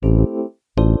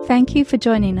Thank you for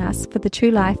joining us for the True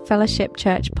Life Fellowship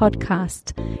Church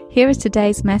podcast. Here is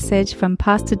today's message from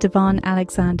Pastor DaVon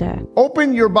Alexander.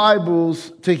 Open your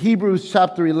Bibles to Hebrews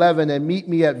chapter 11 and meet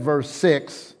me at verse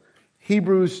 6.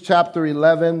 Hebrews chapter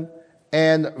 11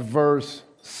 and verse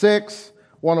 6.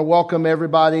 Want to welcome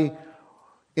everybody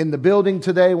in the building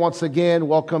today. Once again,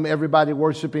 welcome everybody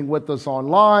worshiping with us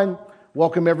online.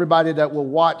 Welcome everybody that will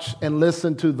watch and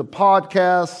listen to the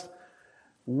podcast.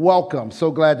 Welcome. So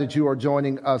glad that you are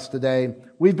joining us today.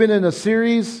 We've been in a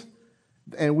series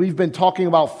and we've been talking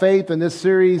about faith, and this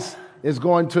series is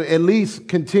going to at least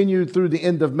continue through the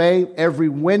end of May. Every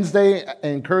Wednesday, I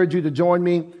encourage you to join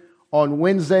me on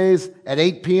Wednesdays at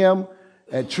 8 p.m.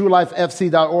 at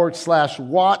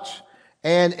truelifefc.org/watch.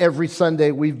 And every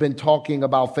Sunday, we've been talking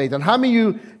about faith. And how many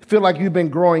of you feel like you've been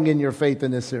growing in your faith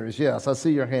in this series? Yes, I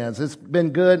see your hands. It's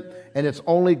been good, and it's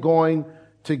only going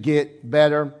to get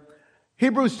better.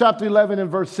 Hebrews chapter 11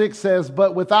 and verse 6 says,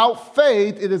 "But without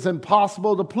faith it is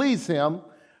impossible to please him,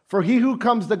 for he who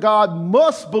comes to God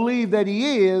must believe that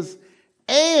he is,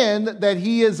 and that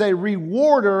he is a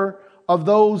rewarder of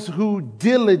those who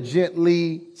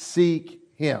diligently seek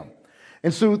him."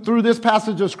 And so through this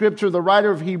passage of scripture, the writer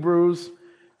of Hebrews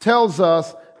tells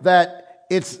us that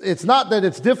it's not that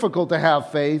it's difficult to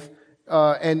have faith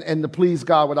and to please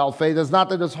God without faith. It's not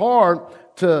that it's hard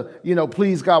to,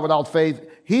 please God without faith.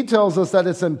 He tells us that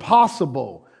it's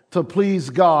impossible to please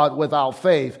God without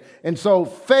faith. And so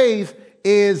faith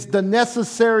is the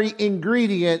necessary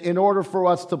ingredient in order for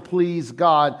us to please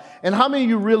God. And how many of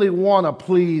you really want to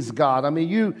please God? I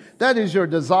mean, that is your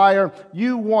desire.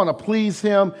 You want to please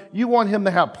him. You want him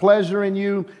to have pleasure in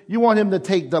you. You want him to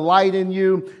take delight in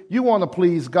you. You want to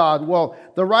please God. Well,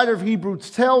 the writer of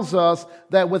Hebrews tells us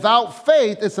that without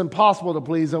faith, it's impossible to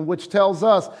please him, which tells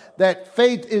us that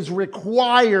faith is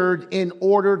required in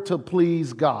order to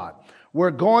please God. We're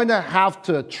going to have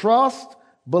to trust,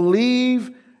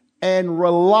 believe, and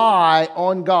rely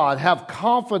on God, have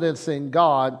confidence in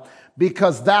God,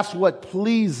 because that's what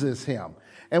pleases him.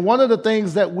 And one of the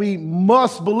things that we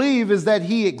must believe is that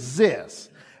he exists.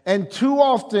 And too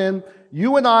often,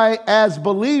 you and I, as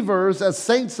believers, as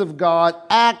saints of God,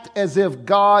 act as if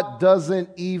God doesn't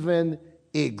even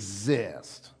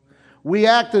exist. We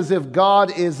act as if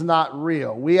God is not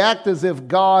real. We act as if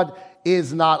God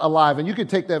is not alive. And you can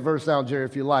take that verse down, Jerry,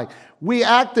 if you like. We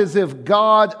act as if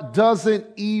God doesn't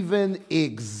even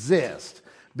exist.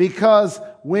 Because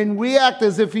when we act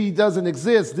as if he doesn't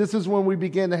exist, this is when we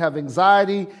begin to have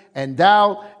anxiety and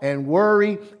doubt and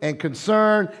worry and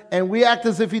concern. And we act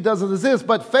as if he doesn't exist.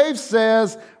 But faith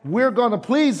says we're going to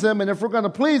please him. And if we're going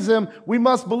to please him, we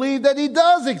must believe that he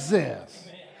does exist.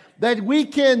 That we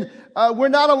can, we're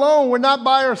not alone. We're not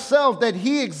by ourselves. That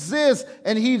he exists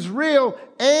and he's real.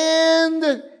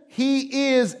 And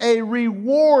he is a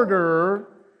rewarder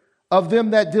of them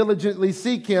that diligently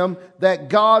seek him, that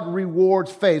God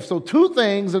rewards faith. So two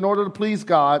things in order to please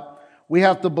God. We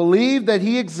have to believe that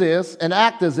he exists and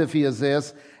act as if he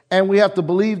exists. And we have to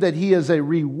believe that he is a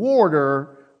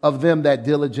rewarder of them that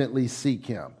diligently seek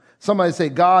him. Somebody say,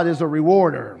 God is a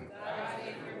rewarder.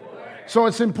 So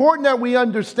it's important that we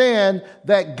understand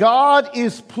that God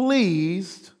is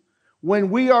pleased when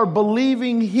we are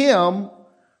believing him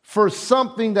for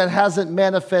something that hasn't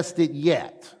manifested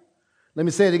yet. Let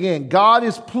me say it again. God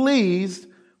is pleased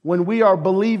when we are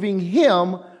believing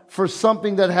him for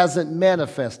something that hasn't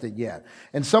manifested yet.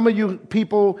 And some of you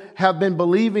people have been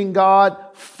believing God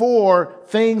for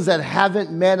things that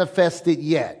haven't manifested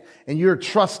yet. And you're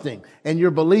trusting and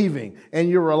you're believing and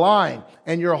you're relying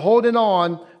and you're holding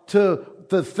on to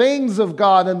the things of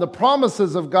God and the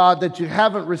promises of God that you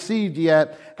haven't received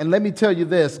yet. And let me tell you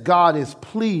this, God is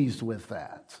pleased with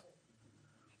that.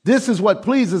 This is what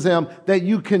pleases him, that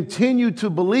you continue to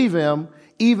believe him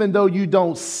even though you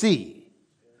don't see.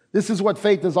 This is what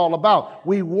faith is all about.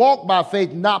 We walk by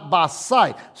faith, not by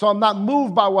sight. So I'm not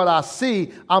moved by what I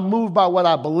see. I'm moved by what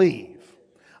I believe.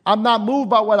 I'm not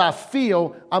moved by what I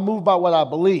feel. I'm moved by what I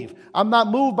believe. I'm not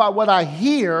moved by what I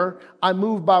hear. I'm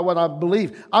moved by what I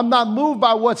believe. I'm not moved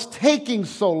by what's taking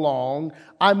so long.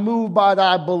 I'm moved by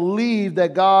that I believe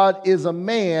that God is a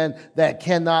man that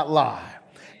cannot lie.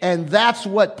 And that's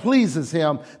what pleases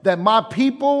him, that my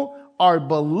people are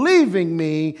believing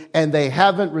me and they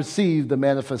haven't received the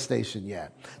manifestation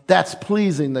yet. That's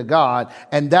pleasing to God,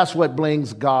 and that's what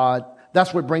brings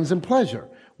him pleasure.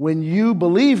 When you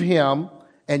believe him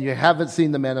and you haven't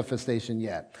seen the manifestation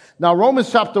yet. Now,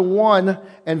 Romans chapter 1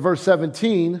 and verse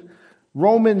 17,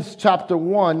 Romans chapter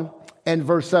 1 and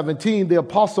verse 17, the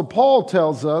Apostle Paul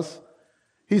tells us,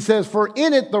 he says, "For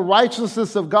in it the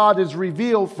righteousness of God is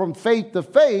revealed from faith to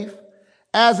faith,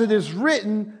 As it is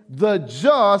written, the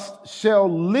just shall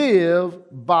live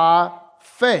by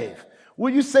faith.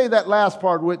 Will you say that last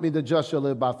part with me? The just shall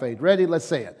live by faith. Ready? Let's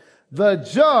say it. The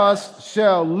just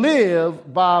shall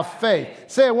live by faith.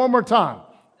 Say it one more time.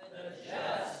 The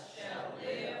just shall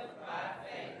live by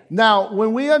faith. Now,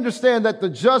 when we understand that the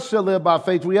just shall live by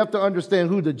faith, we have to understand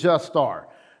who the just are.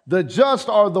 The just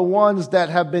are the ones that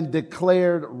have been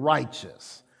declared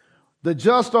righteous. The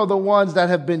just are the ones that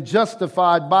have been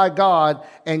justified by God,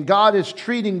 and God is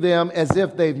treating them as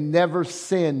if they've never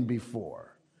sinned before.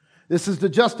 This is the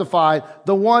justified,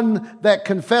 the one that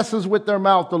confesses with their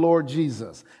mouth the Lord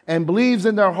Jesus and believes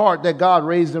in their heart that God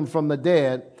raised him from the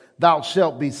dead, thou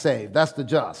shalt be saved. That's the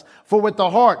just. For with the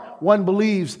heart one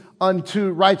believes unto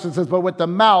righteousness, but with the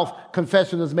mouth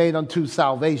confession is made unto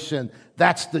salvation.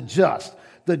 That's the just.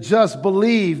 The just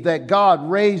believe that God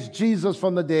raised Jesus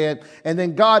from the dead, and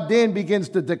then God then begins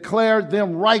to declare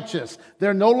them righteous.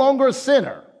 They're no longer a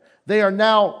sinner. They are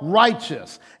now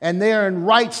righteous, and they are in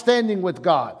right standing with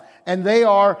God. And they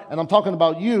are, and I'm talking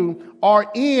about you,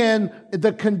 are in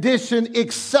the condition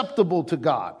acceptable to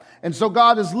God. And so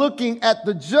God is looking at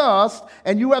the just,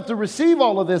 and you have to receive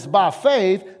all of this by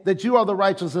faith that you are the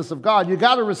righteousness of God. You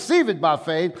got to receive it by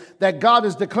faith that God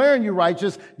is declaring you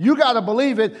righteous. You got to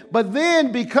believe it. But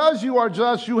then because you are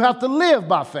just, you have to live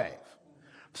by faith.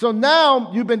 So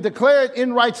now you've been declared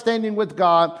in right standing with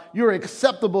God. You're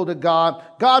acceptable to God.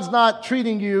 God's not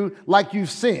treating you like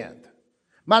you've sinned.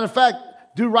 Matter of fact,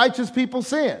 do righteous people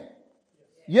sin?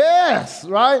 Yes,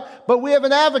 right? But we have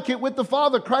an advocate with the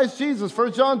Father, Christ Jesus.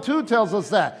 1 John 2 tells us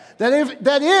that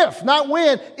if, not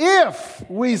when, if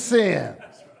we sin,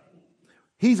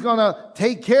 he's going to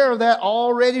take care of that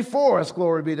already for us.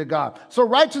 Glory be to God. So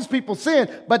righteous people sin,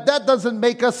 but that doesn't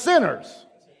make us sinners.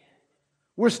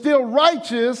 We're still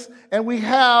righteous, and we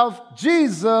have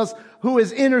Jesus who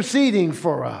is interceding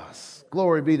for us.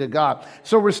 Glory be to God.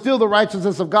 So we're still the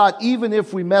righteousness of God. Even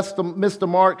if we miss the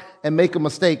mark and make a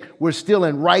mistake, we're still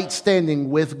in right standing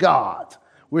with God.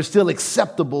 We're still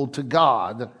acceptable to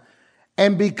God.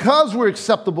 And because we're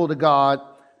acceptable to God,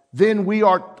 then we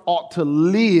ought to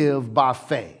live by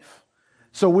faith.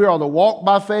 So we are to walk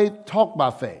by faith, talk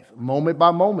by faith, moment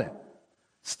by moment,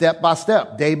 step by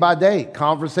step, day by day,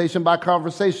 conversation by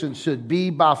conversation should be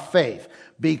by faith,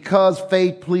 because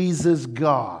faith pleases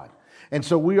God. And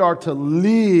so we are to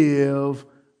live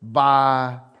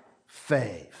by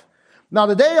faith. Now,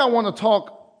 today I want to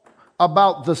talk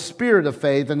about the spirit of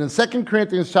faith. And in 2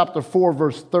 Corinthians chapter 4,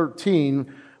 verse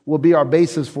 13 will be our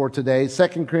basis for today.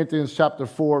 2 Corinthians chapter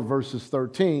 4, verses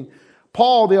 13.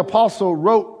 Paul, the apostle,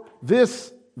 wrote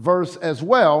this verse as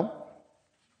well.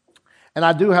 And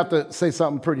I do have to say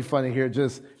something pretty funny here,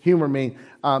 just humor me.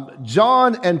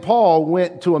 John and Paul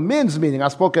went to a men's meeting. I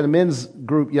spoke at a men's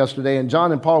group yesterday, and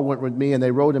John and Paul went with me, and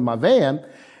they rode in my van.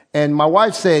 And my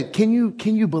wife said, can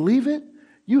you believe it?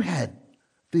 You had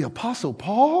the Apostle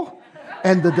Paul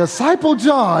and the disciple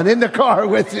John in the car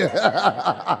with you.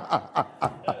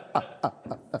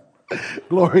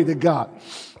 Glory to God.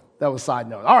 That was a side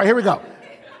note. All right, here we go.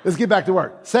 Let's get back to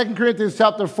work. 2 Corinthians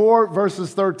chapter 4,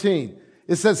 verses 13.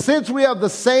 It says, since we have the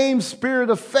same spirit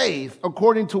of faith,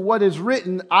 according to what is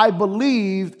written, I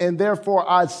believed and therefore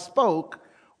I spoke,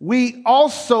 we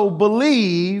also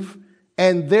believe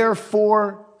and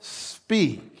therefore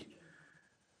speak.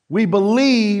 We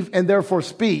believe and therefore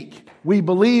speak. We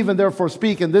believe and therefore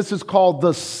speak. And this is called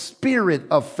the spirit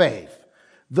of faith.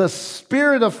 The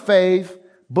spirit of faith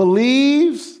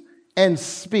believes and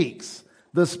speaks.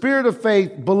 The spirit of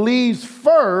faith believes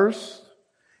first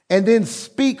and then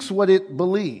speaks what it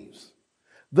believes.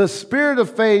 The spirit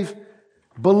of faith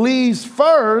believes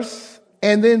first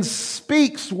and then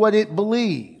speaks what it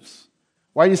believes.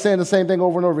 Why are you saying the same thing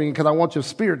over and over again? Because I want your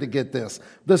spirit to get this.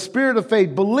 The spirit of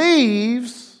faith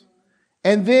believes,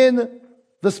 and then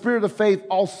the spirit of faith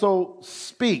also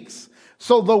speaks.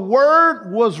 So the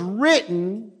word was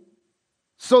written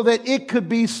so that it could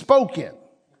be spoken.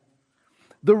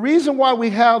 The reason why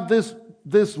we have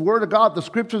this word of God, the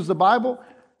scriptures, the Bible,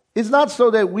 it's not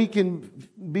so that we can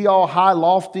be all high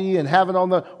lofty and have it on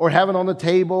the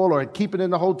table or keep it in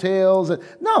the hotels.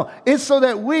 No, it's so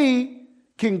that we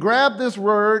can grab this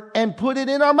word and put it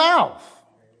in our mouth.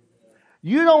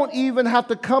 You don't even have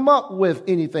to come up with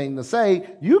anything to say.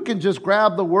 You can just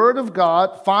grab the word of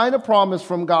God, find a promise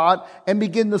from God, and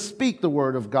begin to speak the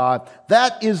word of God.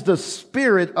 That is the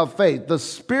spirit of faith. The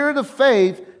spirit of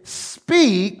faith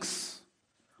speaks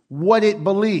what it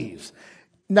believes.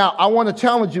 Now, I want to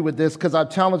challenge you with this because I've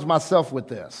challenged myself with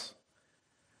this.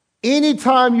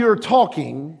 Anytime you're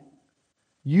talking,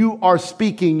 you are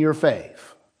speaking your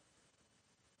faith.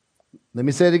 Let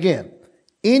me say it again.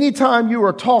 Anytime you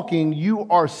are talking, you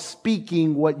are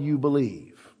speaking what you believe.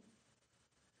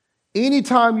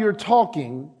 Anytime you're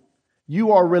talking,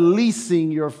 you are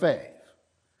releasing your faith.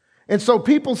 And so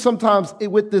people sometimes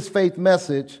with this faith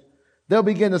message, they'll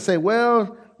begin to say,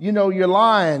 well, you're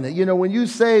lying. When you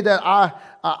say that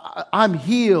I'm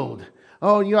healed.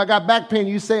 Oh, I got back pain.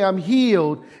 You say I'm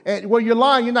healed. And well, you're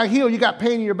lying. You're not healed. You got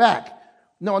pain in your back.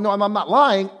 No, I'm not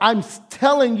lying. I'm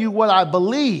telling you what I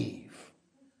believe.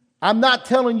 I'm not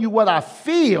telling you what I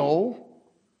feel.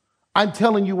 I'm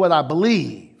telling you what I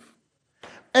believe.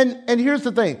 And here's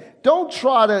the thing. Don't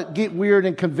try to get weird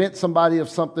and convince somebody of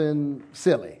something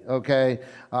silly, okay?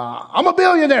 I'm a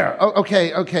billionaire.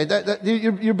 Okay.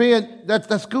 You're being,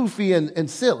 that's goofy and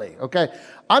silly, okay?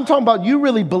 I'm talking about you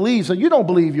really believe, so you don't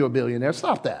believe you're a billionaire.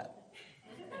 Stop that.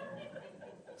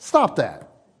 Stop that.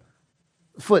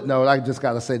 Footnote, I just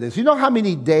got to say this. You know how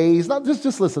many days,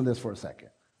 just listen to this for a second.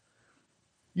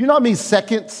 You know how many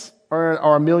seconds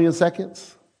are a million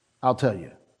seconds? I'll tell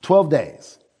you. 12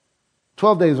 days.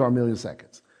 12 days are a million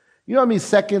seconds. You know how many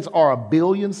seconds are a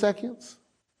billion seconds?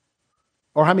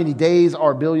 Or how many days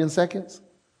are a billion seconds?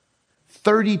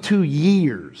 32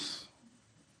 years.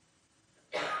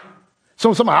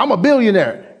 So somebody, I'm a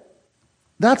billionaire.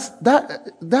 That's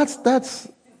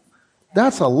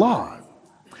a lot.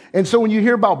 And so when you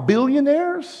hear about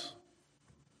billionaires,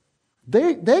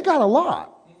 they got a lot.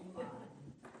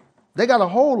 They got a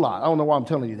whole lot. I don't know why I'm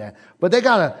telling you that, but they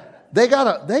got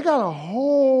a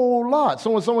whole lot. So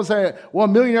when someone say, well,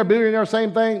 millionaire, billionaire,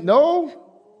 same thing. No,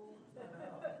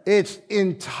 it's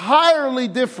entirely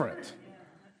different.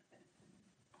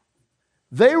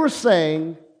 They were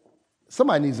saying,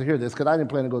 somebody needs to hear this because I didn't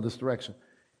plan to go this direction.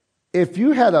 If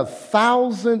you had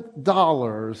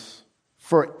 $1,000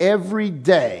 for every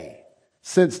day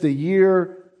since the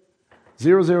year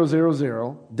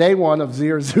 0000, day one of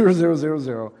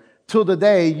 0000, till the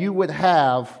day you would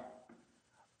have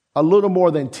a little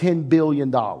more than $10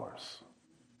 billion.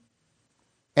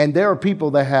 And there are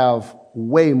people that have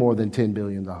way more than $10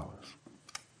 billion.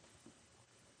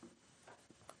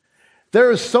 There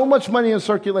is so much money in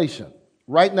circulation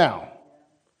right now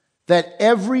that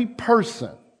every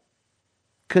person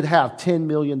could have $10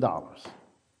 million.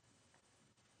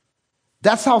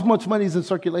 That's how much money is in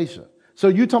circulation. So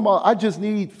you talking about, I just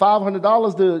need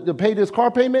 $500 to pay this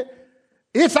car payment?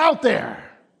 It's out there.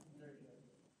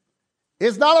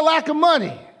 It's not a lack of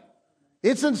money.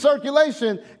 It's in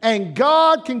circulation, and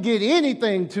God can get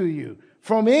anything to you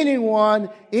from anyone,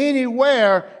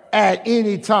 anywhere, at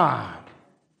any time.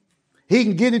 He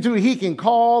can get it to you. He can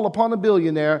call upon a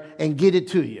billionaire and get it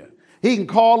to you. He can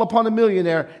call upon a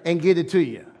millionaire and get it to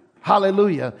you.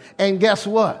 Hallelujah. And guess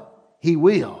what? He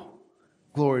will.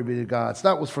 Glory be to God. It's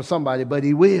not what's for somebody, but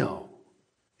he will.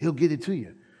 He'll get it to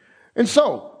you. And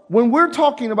so, when we're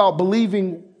talking about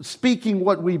believing, speaking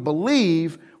what we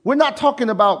believe, we're not talking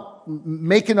about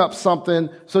making up something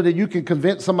so that you can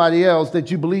convince somebody else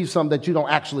that you believe something that you don't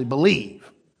actually believe.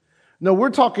 No, we're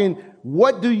talking,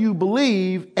 what do you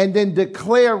believe, and then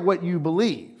declare what you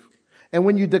believe. And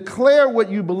when you declare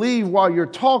what you believe while you're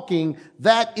talking,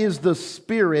 that is the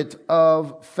spirit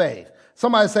of faith.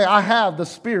 Somebody say, I have the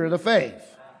spirit of faith.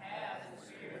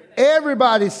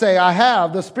 Everybody say, I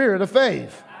have the spirit of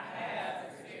faith.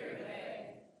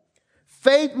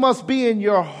 Faith must be in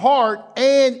your heart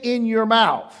and in your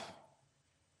mouth.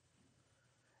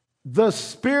 The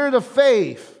spirit of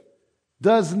faith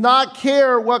does not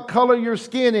care what color your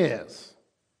skin is.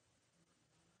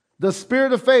 The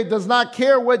spirit of faith does not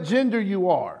care what gender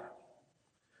you are.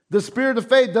 The spirit of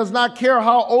faith does not care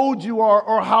how old you are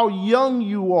or how young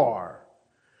you are.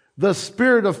 The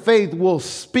spirit of faith will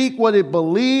speak what it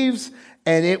believes,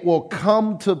 and it will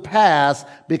come to pass,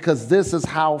 because this is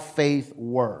how faith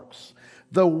works.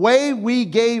 The way we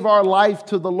gave our life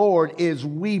to the Lord is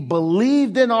we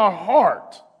believed in our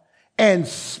heart and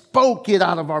spoke it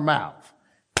out of our mouth.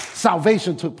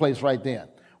 Salvation took place right then.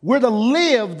 We're to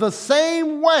live the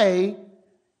same way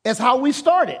as how we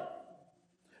started.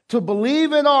 To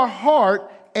believe in our heart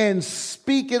and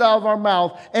speak it out of our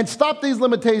mouth, and stop these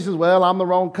limitations. Well, I'm the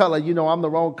wrong color. I'm the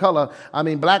wrong color. I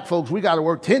mean, black folks, we got to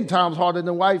work 10 times harder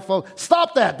than white folks.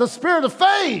 Stop that. The spirit of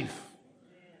faith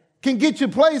can get you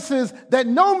places that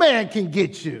no man can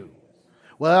get you.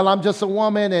 Well, I'm just a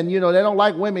woman, and they don't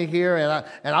like women here,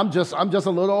 and I'm just a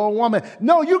little old woman.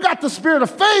 No, you got the spirit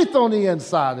of faith on the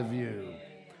inside of you.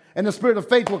 And the spirit of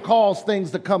faith will cause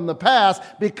things to come to pass,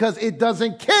 because it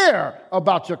doesn't care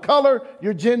about your color,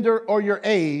 your gender, or your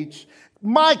age.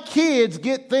 My kids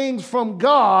get things from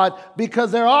God because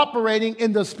they're operating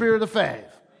in the spirit of faith.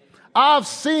 I've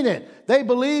seen it. They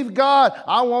believed God.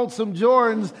 I want some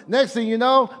Jordans. Next thing you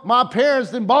know, my parents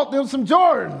then bought them some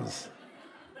Jordans.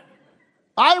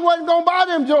 I wasn't going to buy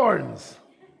them Jordans.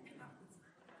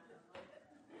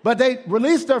 But they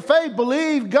released their faith,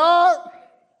 believed God,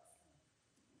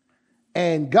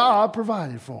 and God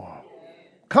provided for them.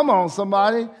 Come on,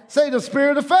 somebody. Say the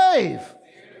spirit of faith.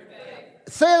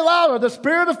 Say it louder, the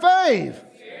spirit of faith.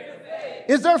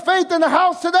 Is there faith in the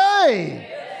house today?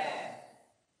 Yes.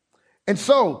 And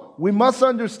so we must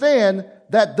understand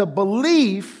that the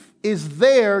belief is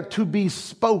there to be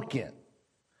spoken.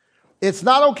 It's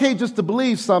not okay just to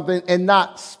believe something and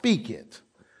not speak it.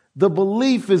 The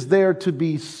belief is there to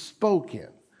be spoken.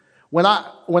 When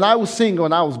I was single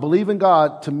and I was believing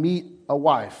God to meet a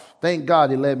wife, thank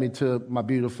God he led me to my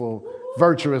beautiful,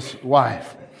 virtuous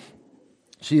wife.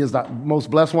 She is the most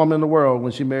blessed woman in the world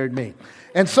when she married me.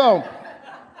 And so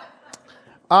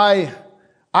I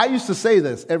used to say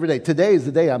this every day. Today is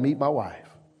the day I meet my wife.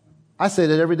 I say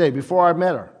that every day before I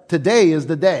met her. Today is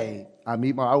the day I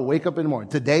would wake up in the morning.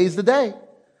 Today's the day.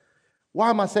 Why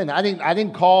am I saying that? I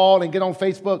didn't call and get on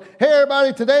Facebook. Hey,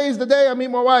 everybody, today's the day I meet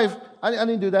my wife. I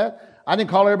didn't do that. I didn't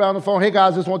call everybody on the phone. Hey,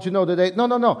 guys, just want you to know today.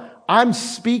 No. I'm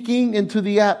speaking into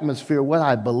the atmosphere what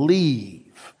I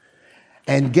believe.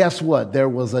 And guess what? There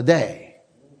was a day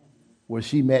where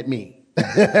she met me.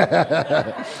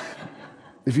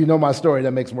 If you know my story,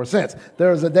 that makes more sense.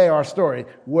 There was a day, our story,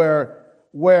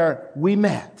 where we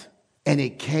met and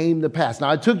it came to pass. Now,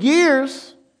 it took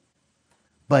years,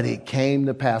 but it came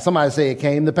to pass. Somebody say it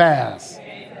came to pass.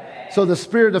 So the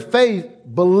spirit of faith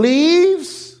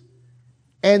believes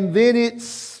and then it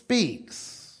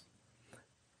speaks.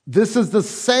 This is the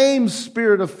same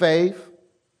spirit of faith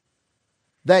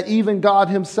that even God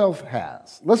himself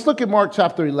has. Let's look at Mark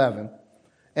chapter 11,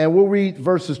 and we'll read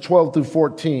verses 12 through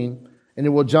 14, and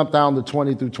then we'll jump down to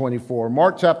 20 through 24.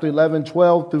 Mark chapter 11,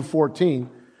 12 through 14.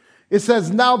 It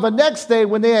says, now the next day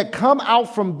when they had come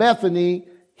out from Bethany,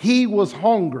 he was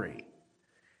hungry.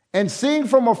 And seeing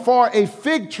from afar a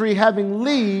fig tree having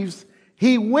leaves,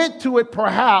 he went to it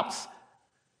to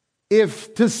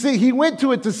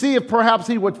see if perhaps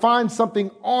he would find something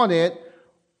on it.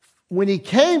 When he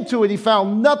came to it, he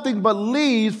found nothing but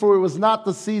leaves, for it was not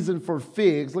the season for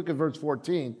figs. Look at verse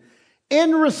 14.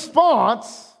 In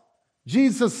response,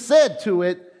 Jesus said to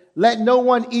it, let no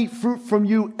one eat fruit from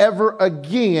you ever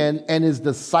again. And his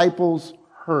disciples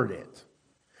heard it.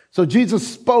 So Jesus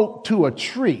spoke to a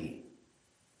tree.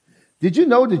 Did you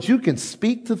know that you can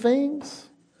speak to things?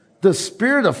 The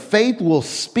spirit of faith will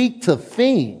speak to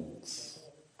things.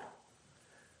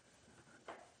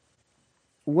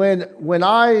 When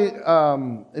I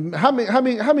how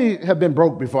many have been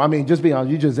broke before? I mean, just be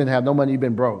honest, you just didn't have no money, you've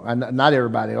been broke. Not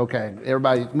everybody, okay.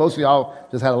 Everybody, most of y'all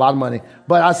just had a lot of money.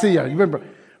 But I see you've been broke.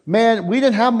 Man, we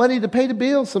didn't have money to pay the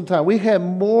bills sometimes. We had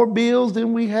more bills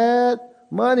than we had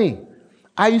money.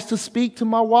 I used to speak to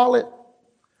my wallet.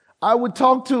 I would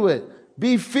talk to it.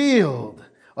 Be filled.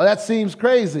 Oh, that seems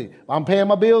crazy. I'm paying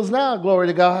my bills now, glory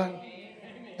to God.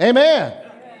 Amen.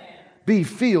 Be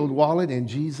filled, wallet, in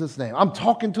Jesus' name. I'm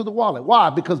talking to the wallet. Why?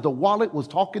 Because the wallet was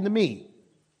talking to me.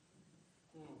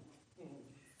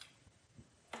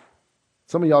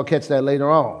 Some of y'all catch that later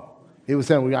on. He was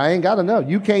saying, well, I ain't got enough.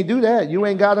 You can't do that. You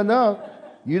ain't got enough.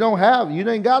 You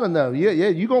ain't got enough. Yeah,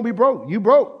 you're going to be broke. You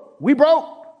broke. We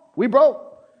broke.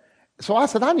 So I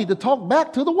said, I need to talk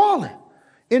back to the wallet.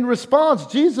 In response,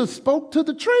 Jesus spoke to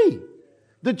the tree.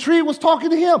 The tree was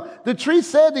talking to him. The tree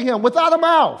said to him, without a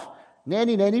mouth,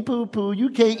 nanny, nanny, poo, poo, you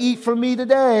can't eat from me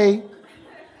today.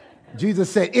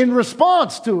 Jesus said, in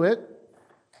response to it,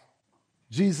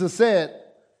 Jesus said,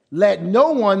 let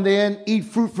no one then eat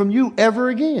fruit from you ever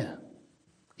again.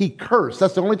 He cursed.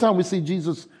 That's the only time we see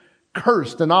Jesus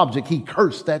cursed an object. He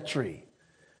cursed that tree.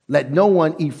 Let no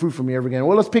one eat fruit from you ever again.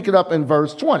 Well, let's pick it up in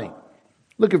verse 20.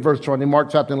 Look at verse 20, Mark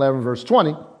chapter 11, verse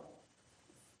 20.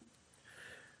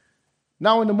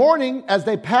 Now in the morning, as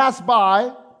they passed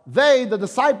by, the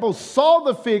disciples, saw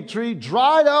the fig tree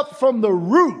dried up from the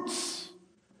roots.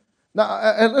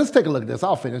 Now, let's take a look at this.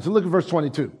 I'll finish. Look at verse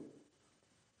 22.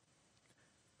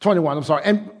 21, I'm sorry.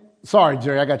 And sorry,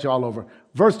 Jerry, I got you all over.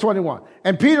 Verse 21.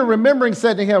 And Peter, remembering,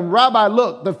 said to him, Rabbi,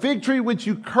 look, the fig tree which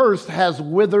you cursed has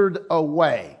withered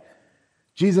away.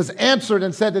 Jesus answered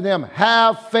and said to them,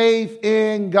 have faith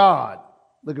in God.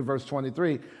 Look at verse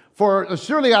 23. For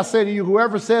surely I say to you,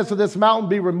 whoever says to this mountain,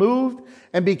 be removed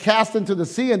and be cast into the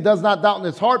sea, and does not doubt in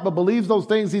his heart, but believes those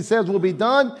things he says will be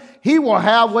done, he will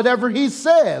have whatever he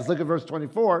says. Look at verse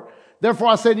 24. Therefore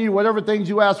I say to you, whatever things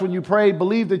you ask when you pray,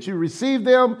 believe that you receive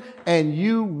them, and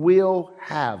you will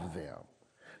have them.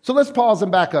 So let's pause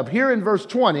and back up. Here in verse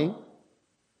 20,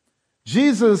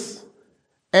 Jesus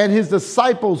And his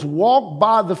disciples walked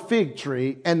by the fig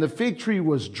tree, and the fig tree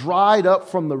was dried up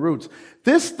from the roots.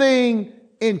 This thing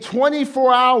in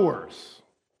 24 hours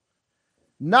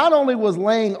not only was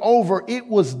laying over, it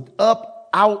was up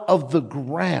out of the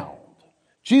ground.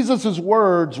 Jesus'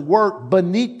 words worked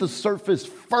beneath the surface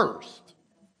first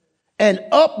and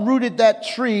uprooted that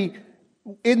tree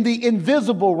in the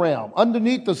invisible realm,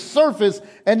 underneath the surface,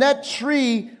 and that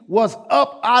tree was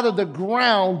up out of the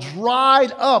ground,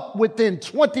 dried up within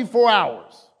 24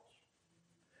 hours.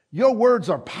 Your words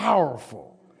are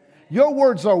powerful. Your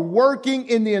words are working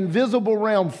in the invisible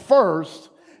realm first,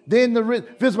 then the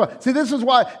visible. See, this is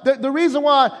why, the reason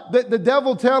why the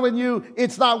devil telling you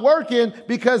it's not working,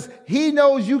 because he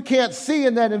knows you can't see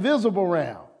in that invisible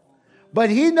realm. But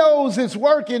he knows it's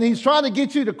working. He's trying to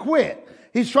get you to quit.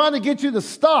 He's trying to get you to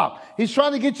stop. He's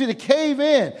trying to get you to cave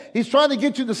in. He's trying to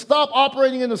get you to stop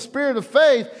operating in the spirit of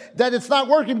faith, that it's not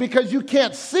working because you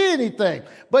can't see anything.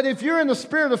 But if you're in the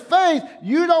spirit of faith,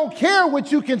 you don't care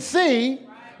what you can see.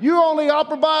 You only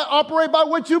operate by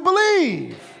what you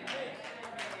believe.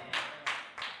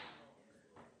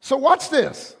 So watch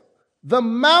this. The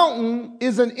mountain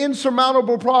is an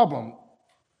insurmountable problem.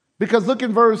 Because look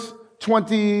in verse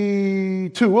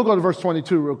 22. We'll go to verse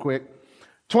 22 real quick.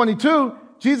 22,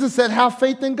 Jesus said, have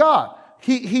faith in God.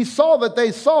 He saw that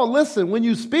they saw, listen, when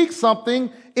you speak something,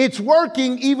 it's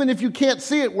working even if you can't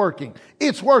see it working.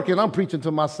 It's working. I'm preaching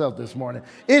to myself this morning.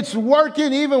 It's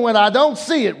working even when I don't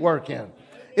see it working.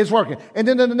 It's working. And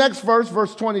then in the next verse,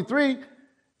 verse 23,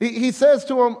 he says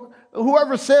to him,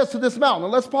 whoever says to this mountain,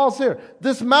 and let's pause here.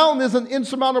 This mountain is an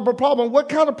insurmountable problem. What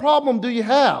kind of problem do you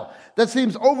have that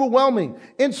seems overwhelming,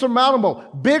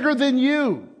 insurmountable, bigger than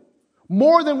you?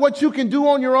 More than what you can do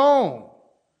on your own.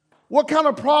 What kind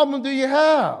of problem do you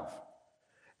have?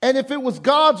 And if it was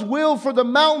God's will for the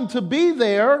mountain to be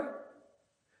there,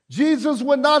 Jesus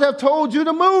would not have told you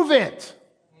to move it.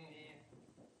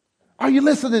 Are you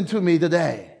listening to me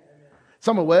today?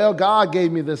 Someone, well, God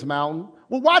gave me this mountain.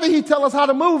 Well, why did he tell us how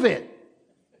to move it?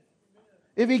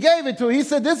 If he gave it to you, he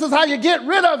said, this is how you get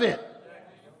rid of it.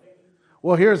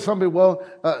 Well, here's somebody, well,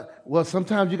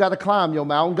 sometimes you got to climb your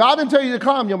mountain. God didn't tell you to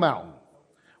climb your mountain.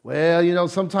 Well,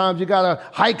 sometimes you got to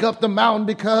hike up the mountain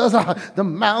because the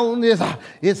mountain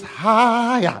is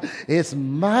high, it's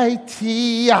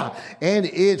mighty, and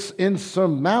it's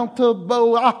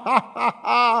insurmountable.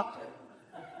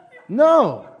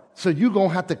 No. So you're going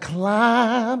to have to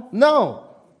climb? No.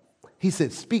 He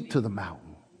said, speak to the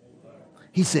mountain.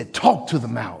 He said, talk to the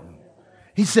mountain.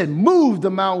 He said, move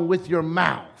the mountain with your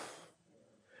mouth.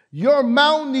 Your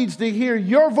mountain needs to hear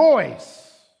your voice.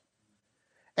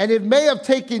 And it may have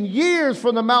taken years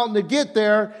for the mountain to get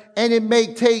there, and it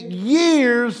may take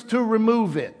years to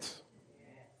remove it.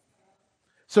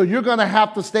 So you're going to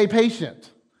have to stay patient.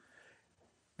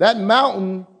 That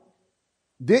mountain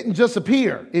didn't just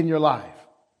appear in your life.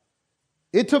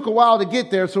 It took a while to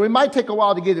get there, so it might take a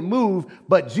while to get it moved,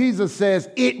 but Jesus says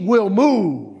it will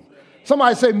move.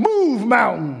 Somebody say, move,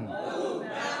 mountain. Move,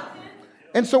 mountain.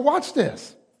 And so watch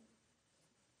this.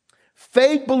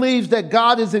 Faith believes that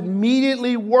God is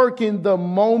immediately working the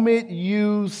moment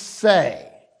you say.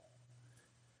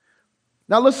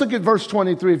 Now let's look at verse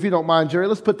 23, if you don't mind, Jerry.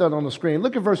 Let's put that on the screen.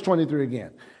 Look at verse 23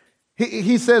 again.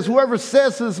 He says, whoever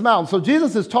says to this mountain. So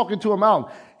Jesus is talking to a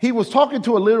mountain. He was talking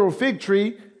to a literal fig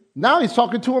tree. Now he's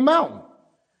talking to a mountain.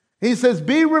 He says,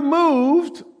 be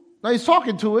removed. Now he's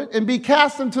talking to it, and be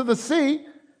cast into the sea.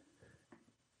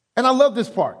 And I love this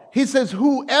part. He says,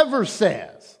 whoever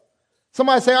says.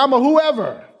 Somebody say, I'm a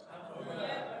whoever.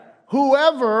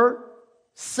 Whoever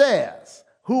says.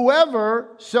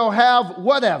 Whoever shall have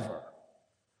whatever.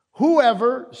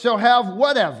 Whoever shall have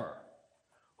whatever.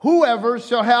 Whoever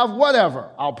shall have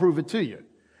whatever. I'll prove it to you.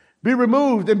 Be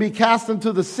removed and be cast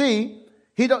into the sea.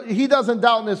 He doesn't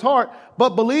doubt in his heart, but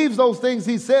believes those things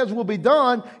he says will be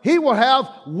done. He will have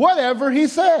whatever he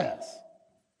says.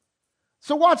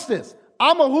 So watch this.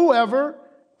 I'm a whoever,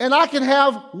 and I can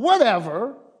have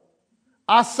whatever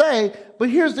I say. But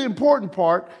here's the important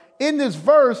part. In this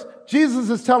verse, Jesus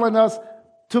is telling us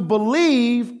to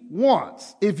believe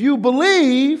once. If you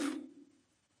believe,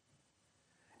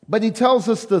 but he tells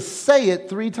us to say it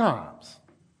 3 times.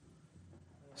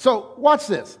 So watch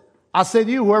this. I say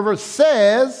to you, whoever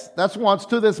says, that's once,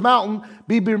 to this mountain,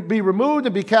 be removed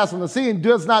and be cast in the sea, and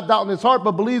does not doubt in his heart,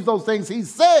 but believes those things he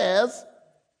says,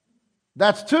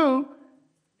 that's 2,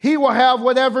 he will have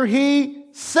whatever he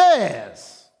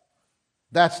says.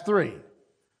 That's 3.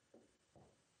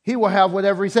 He will have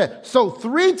whatever he said. So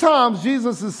 3 times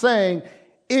Jesus is saying,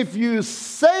 if you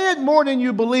say it more than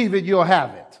you believe it, you'll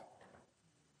have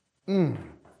it.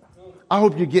 I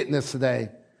hope you're getting this today.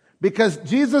 Because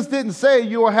Jesus didn't say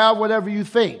you'll have whatever you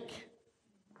think.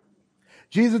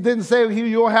 Jesus didn't say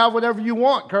you'll have whatever you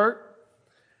want, Kurt.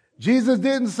 Jesus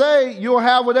didn't say you'll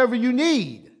have whatever you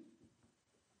need.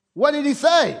 What did he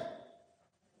say?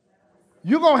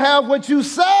 You're going to have what you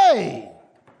say.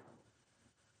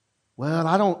 Well,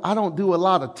 I don't do a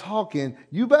lot of talking.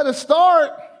 You better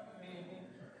start.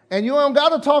 And you don't got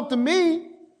to talk to me.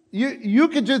 You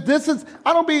could just,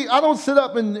 I don't sit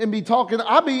up and be talking.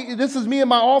 This is me in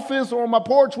my office or on my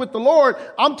porch with the Lord.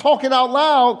 I'm talking out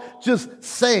loud, just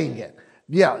saying it.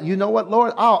 Yeah, you know what,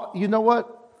 Lord? You know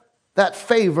what? That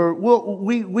favor,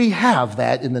 we have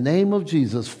that in the name of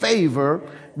Jesus. Favor,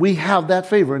 we have that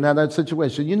favor in that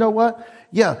situation. You know what?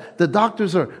 Yeah, the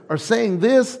doctors are saying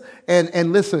this,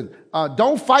 and listen,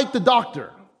 don't fight the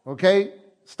doctor, okay?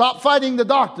 Stop fighting the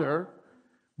doctor,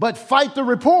 but fight the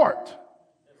report.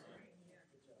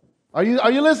 Are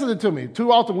you listening to me?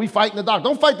 Too often we fight the doctor.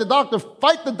 Don't fight the doctor,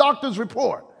 fight the doctor's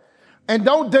report. And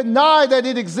don't deny that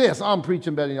it exists. I'm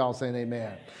preaching better than y'all saying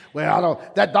amen. Well,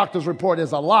 that doctor's report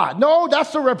is a lie. No,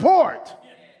 that's the report.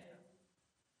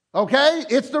 Okay?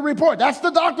 It's the report. That's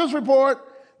the doctor's report.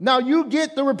 Now you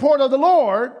get the report of the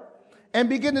Lord and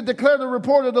begin to declare the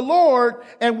report of the Lord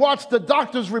and watch the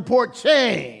doctor's report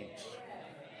change.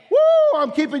 Woo!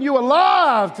 I'm keeping you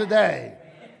alive today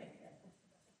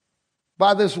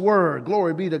by this word.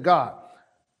 Glory be to God.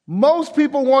 Most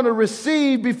people want to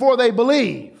receive before they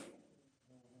believe.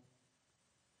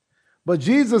 But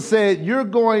Jesus said, you're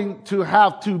going to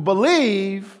have to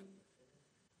believe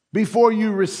before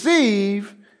you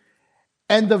receive.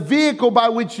 And the vehicle by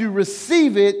which you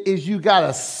receive it is you got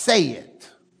to say it.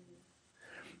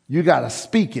 You got to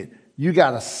speak it. You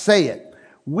got to say it.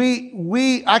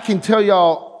 I can tell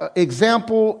y'all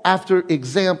example after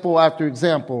example after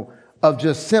example of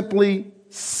just simply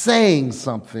saying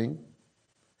something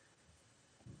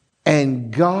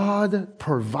and God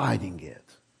providing it.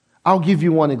 I'll give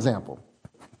you one example.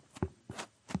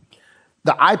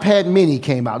 The iPad mini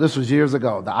came out. This was years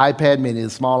ago. The iPad mini, the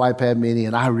small iPad mini,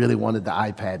 and I really wanted the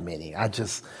iPad mini.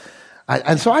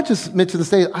 So I just mentioned the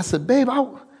stage. I said, babe, I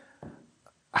want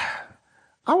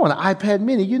an iPad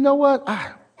mini. You know what?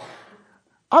 I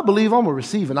believe I'm going to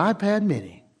receive an iPad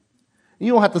mini.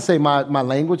 You don't have to say my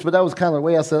language, but that was kind of the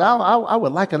way I said, I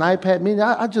would like an iPad mini.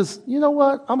 You know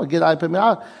what? I'm going to get an iPad mini.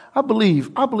 I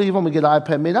believe I'm going to get an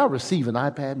iPad mini. I'll receive an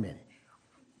iPad mini.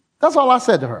 That's all I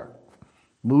said to her.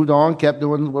 Moved on, kept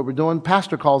doing what we're doing.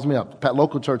 Pastor calls me up,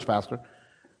 local church pastor,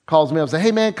 calls me up and says,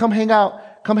 hey man, come hang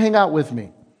out with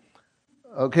me.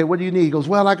 Okay, what do you need? He goes,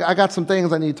 well, I got some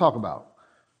things I need to talk about.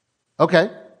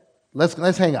 Okay,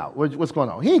 let's hang out. What's going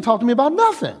on? He ain't talking to me about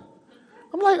nothing.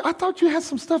 I'm like, I thought you had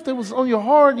some stuff that was on your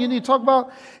heart you need to talk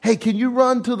about. Hey, can you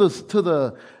run to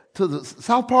the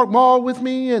South Park Mall with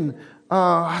me? And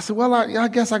I said, well, I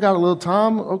guess I got a little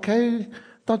time. Okay,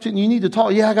 thought you need to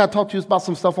talk. Yeah, I got to talk to you about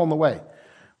some stuff on the way.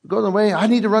 Go on the way. I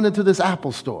need to run into this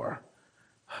Apple store.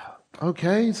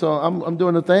 Okay, so I'm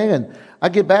doing the thing, and I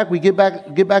get back. We get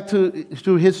back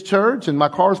to his church, and my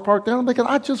car's parked there. I'm thinking,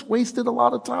 I just wasted a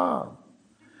lot of time.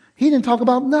 He didn't talk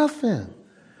about nothing.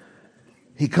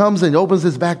 He comes and opens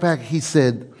his backpack. He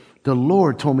said, the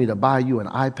Lord told me to buy you an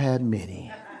iPad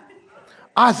mini.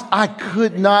 I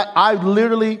could not, I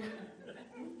literally,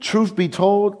 truth be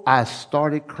told, I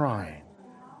started crying.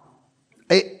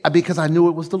 Because I knew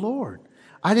it was the Lord.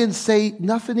 I didn't say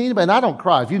nothing to anybody. And I don't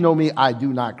cry. If you know me, I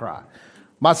do not cry.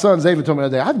 My son Xavier told me the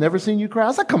other day, I've never seen you cry. I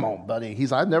was like, come on, buddy.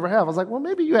 He's like, I never have. I was like, well,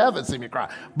 maybe you haven't seen me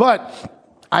cry. But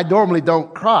I normally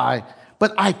don't cry.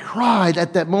 But I cried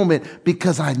at that moment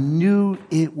because I knew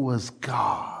it was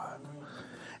God.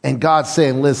 And God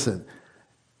saying, listen,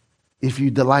 if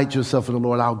you delight yourself in the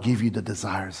Lord, I'll give you the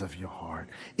desires of your heart.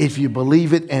 If you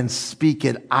believe it and speak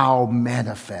it, I'll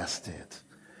manifest it.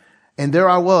 And there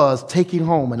I was taking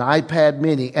home an iPad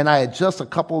mini, and I had just a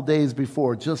couple of days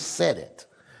before just said it.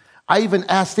 I even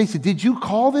asked Stacy, did you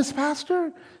call this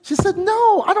pastor? She said,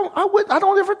 no, I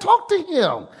don't ever talk to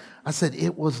him. I said,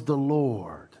 it was the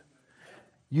Lord.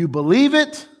 You believe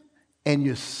it and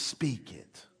you speak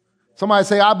it. Somebody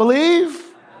say, I believe,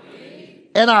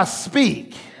 and I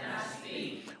speak.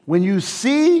 When you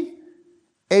see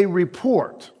a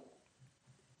report,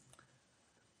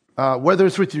 whether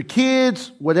it's with your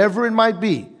kids, whatever it might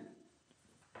be,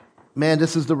 man,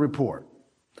 this is the report.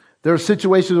 There are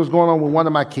situations that was going on with one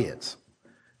of my kids.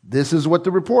 This is what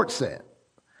the report said.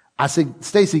 I said,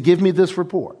 Stacy, give me this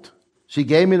report. She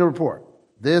gave me the report.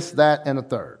 This, that, and a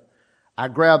third. I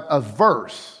grabbed a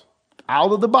verse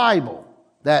out of the Bible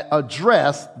that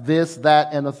addressed this,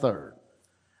 that, and a third.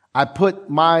 I put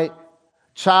my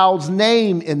child's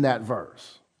name in that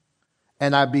verse.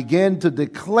 And I began to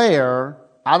declare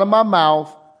out of my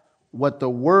mouth what the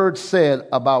word said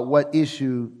about what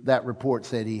issue that report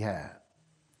said he had.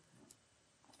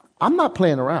 I'm not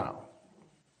playing around.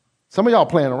 Some of y'all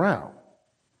playing around.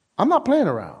 I'm not playing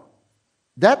around.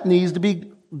 That needs to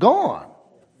be gone.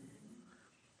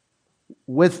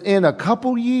 Within a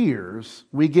couple years,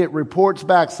 we get reports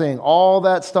back saying all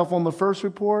that stuff on the first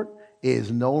report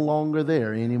is no longer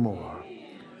there anymore.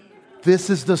 This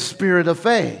is the spirit of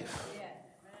faith.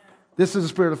 This is the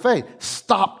spirit of faith.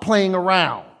 Stop playing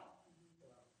around.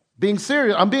 Being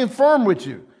serious. I'm being firm with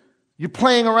you. You're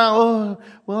playing around. Oh,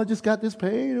 well, I just got this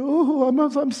pain. Oh,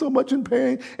 I'm so much in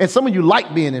pain. And some of you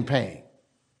like being in pain.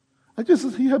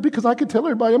 Because I can tell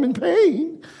everybody I'm in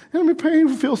pain. I'm in pain.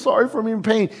 Feel sorry for me in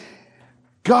pain.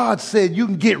 God said you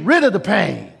can get rid of the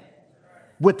pain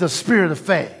with the spirit of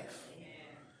faith.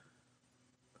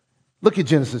 Look at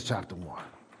Genesis chapter 1.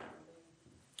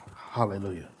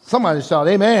 Hallelujah. Somebody shout,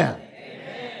 amen.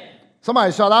 Amen.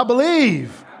 Somebody shout, I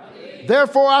believe.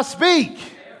 Therefore I speak.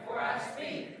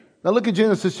 Now look at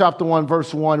Genesis chapter 1,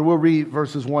 verse 1. We'll read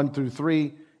verses 1 through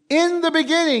 3. In the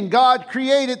beginning, God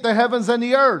created the heavens and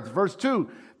the earth. Verse 2.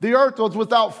 The earth was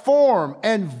without form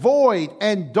and void,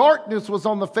 and darkness was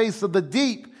on the face of the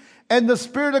deep. And the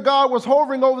Spirit of God was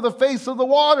hovering over the face of the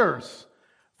waters.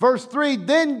 Verse 3.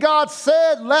 Then God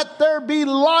said, let there be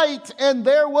light, and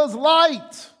there was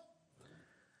light.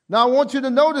 Now I want you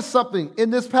to notice something in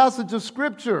this passage of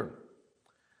Scripture.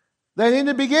 That in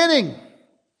the beginning,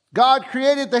 God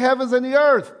created the heavens and the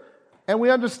earth. And we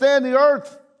understand the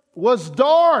earth was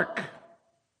dark.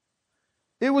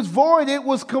 It was void. It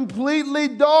was completely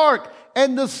dark.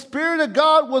 And the Spirit of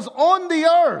God was on the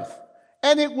earth.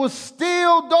 And it was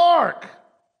still dark.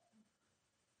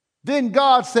 Then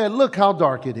God said, look how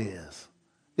dark it is.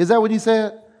 Is that what he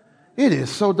said? It is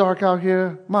so dark out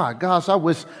here. My gosh,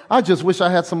 I just wish I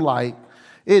had some light.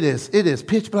 It is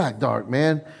pitch black dark,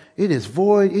 man. It is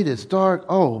void. It is dark.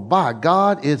 Oh, by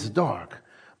God, it's dark.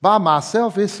 By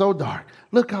myself, it's so dark.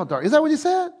 Look how dark. Is that what he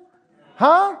said?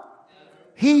 Huh?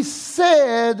 He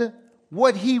said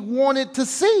what he wanted to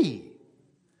see.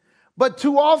 But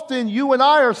too often, you and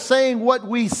I are saying what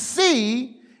we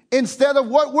see instead of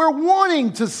what we're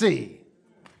wanting to see.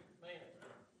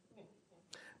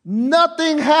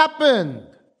 Nothing happened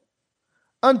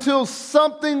until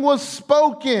something was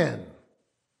spoken.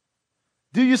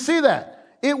 Do you see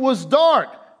that? It was dark.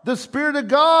 The Spirit of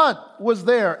God was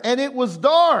there, and it was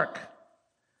dark.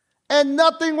 And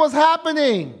nothing was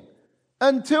happening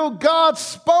until God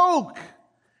spoke.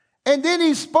 And then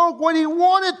he spoke what he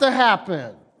wanted to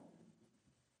happen.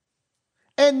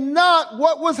 And not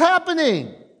what was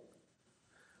happening.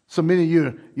 So many of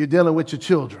you, you're dealing with your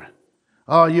children.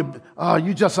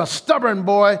 You just a stubborn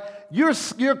boy.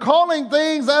 You're calling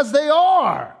things as they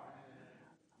are.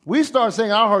 We start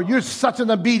saying, you're such an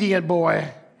obedient boy.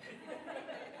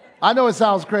 I know it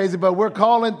sounds crazy, but we're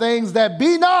calling things that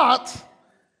be not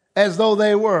as though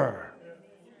they were.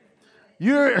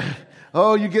 You're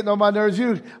getting on my nerves.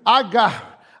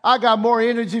 I got more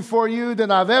energy for you than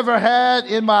I've ever had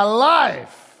in my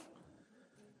life.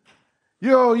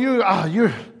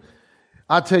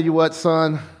 I tell you what,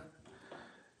 son,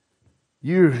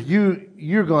 you're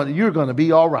gonna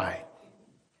be all right.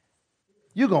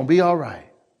 You're gonna be all right.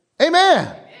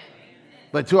 Amen.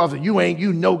 But too often,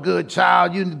 you no good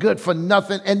child, you good for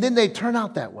nothing. And then they turn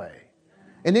out that way.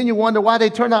 And then you wonder why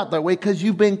they turn out that way, because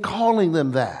you've been calling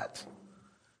them that.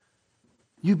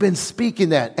 You've been speaking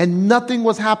that. And nothing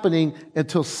was happening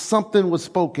until something was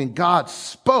spoken. God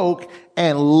spoke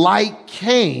and light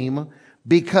came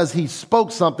because he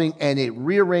spoke something and it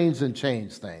rearranged and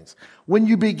changed things. When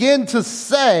you begin to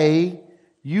say,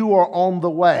 you are on the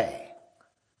way.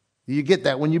 You get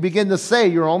that? When you begin to say,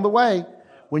 you're on the way.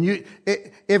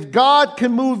 If God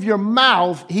can move your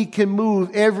mouth, he can move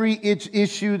every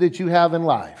issue that you have in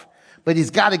life. But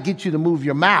he's got to get you to move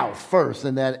your mouth first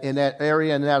in that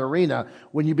area, in that arena.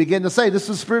 When you begin to say, this is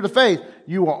the spirit of faith,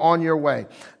 you are on your way.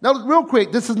 Now, real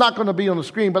quick, this is not going to be on the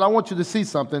screen, but I want you to see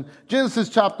something. Genesis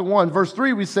chapter 1, verse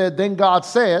 3, we said, then God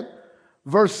said.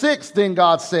 Verse 6, then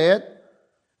God said.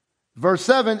 Verse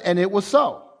 7, and it was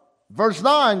so. Verse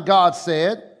 9, God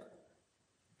said,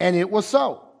 and it was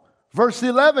so. Verse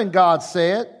 11, God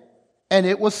said, and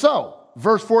it was so.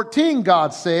 Verse 14,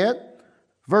 God said.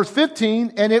 Verse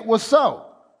 15, and it was so.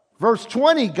 Verse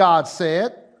 20, God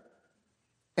said.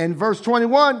 And verse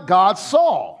 21, God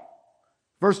saw.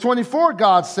 Verse 24,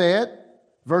 God said.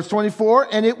 Verse 24,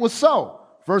 and it was so.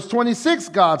 Verse 26,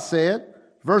 God said.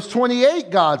 Verse 28,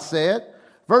 God said.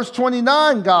 Verse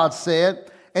 29, God said.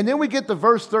 And then we get to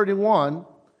verse 31,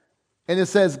 and it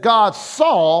says, God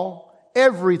saw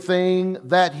everything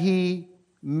that he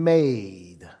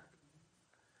made.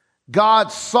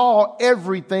 God saw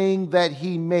everything that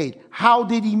he made. How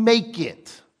did he make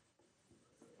it?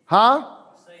 Huh?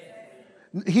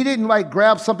 He didn't like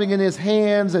grab something in his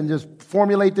hands and just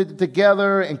formulate it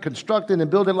together and construct it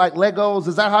and build it like Legos.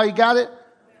 Is that how he got it?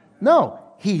 No,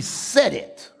 he said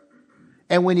it.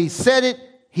 And when he said it,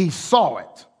 he saw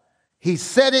it. He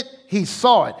said it, he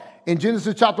saw it. In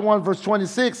Genesis chapter 1, verse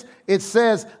 26, it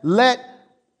says, let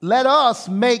us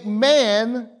make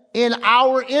man in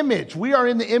our image. We are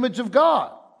in the image of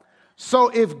God. So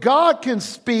if God can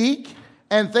speak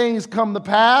and things come to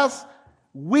pass,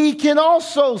 we can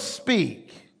also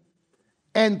speak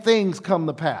and things come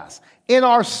to pass in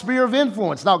our sphere of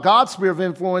influence. Now, God's sphere of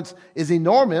influence is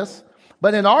enormous,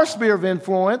 but in our sphere of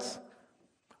influence,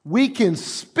 we can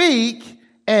speak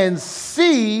and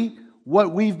see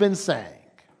what we've been saying.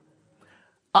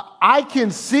 I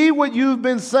can see what you've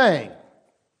been saying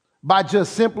by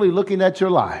just simply looking at your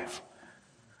life.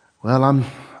 Well,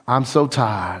 I'm so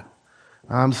tired.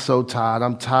 I'm so tired.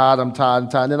 I'm tired.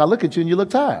 And then I look at you and you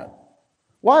look tired.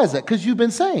 Why is that? Because you've been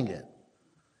saying it.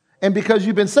 And because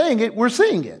you've been saying it, we're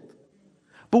seeing it.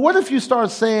 But what if you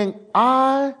start saying,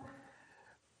 I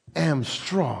am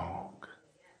strong?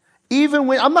 Even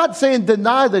when, I'm not saying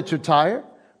deny that you're tired,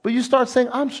 but you start saying,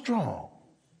 I'm strong.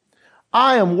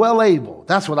 I am well able.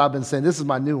 That's what I've been saying. This is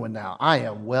my new one now. I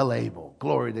am well able.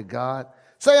 Glory to God.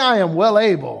 Say, I am well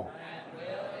able.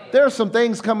 There are some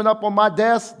things coming up on my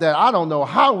desk that I don't know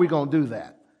how we're going to do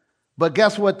that. But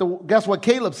guess what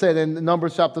Caleb said in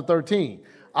Numbers chapter 13?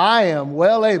 I am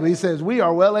well able. He says, we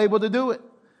are well able to do it.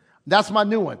 That's my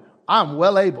new one. I'm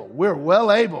well able. We're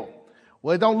well able.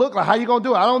 Well, it don't look like how you going to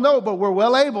do it. I don't know, but we're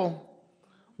well able.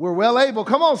 We're well able.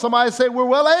 Come on, somebody say we're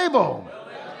well able.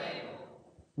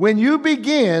 When you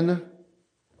begin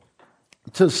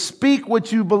to speak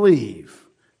what you believe,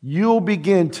 you'll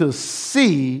begin to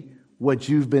see what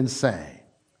you've been saying.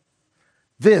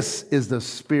 This is the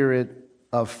spirit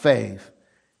of faith,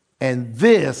 and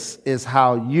this is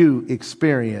how you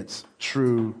experience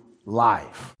true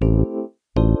life.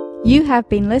 You have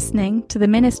been listening to the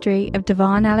ministry of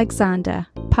DaVon Alexander,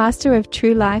 pastor of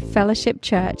True Life Fellowship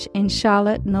Church in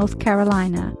Charlotte, North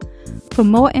Carolina. For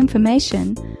more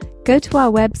information, go to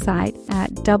our website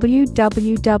at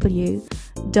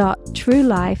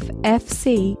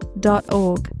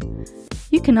www.truelifefc.org.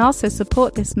 You can also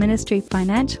support this ministry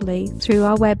financially through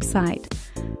our website.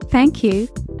 Thank you,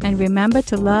 and remember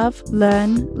to love,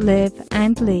 learn, live,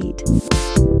 and lead.